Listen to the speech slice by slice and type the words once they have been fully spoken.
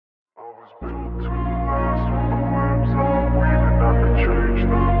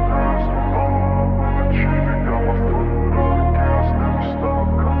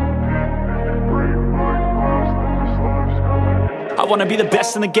I wanna be the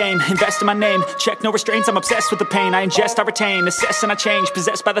best in the game, invest in my name, check no restraints, I'm obsessed with the pain. I ingest, I retain, assess and I change,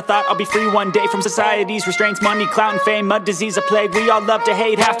 possessed by the thought I'll be free one day from society's restraints. Money, clout and fame, mud, disease, a plague. We all love to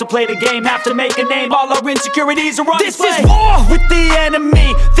hate, have to play the game, have to make a name. All our insecurities are on display. This is war with the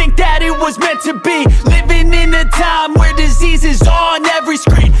enemy, think that it was meant to be. Living in a time where disease is on every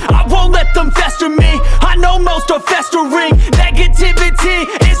screen. I won't let them fester me, I know most are festering. Negativity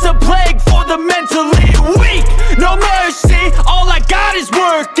is a plague for the mentally weak. No mercy, all I got is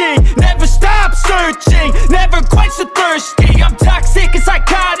working. Never stop searching, never quite so thirsty. I'm toxic and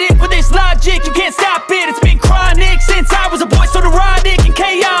psychotic, with this logic you can't stop it. It's been chronic since I was a boy, so neurotic and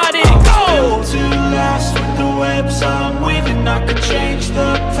chaotic. I'm built to last with the webs I'm weaving. I could change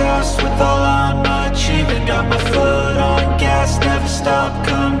the past with all I'm achieving. Got my foot on gas, never stop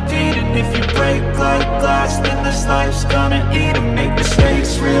competing. If you break like glass, then this life's gonna eat 'em. Make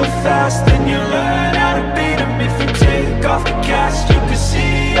mistakes real fast, then you learn how to beat 'em. If you take off the cast, you can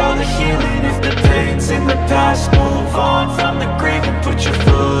see all the healing. If the pain's in the past, move on from the grave and put your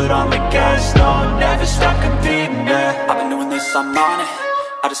foot on the gas. No, never stop competing, yeah. I've been doing this, I'm on it.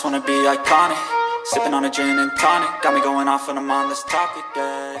 I just wanna be iconic. Sipping on a gin and tonic, got me going off when I'm on this topic,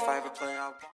 yeah. If I ever play, I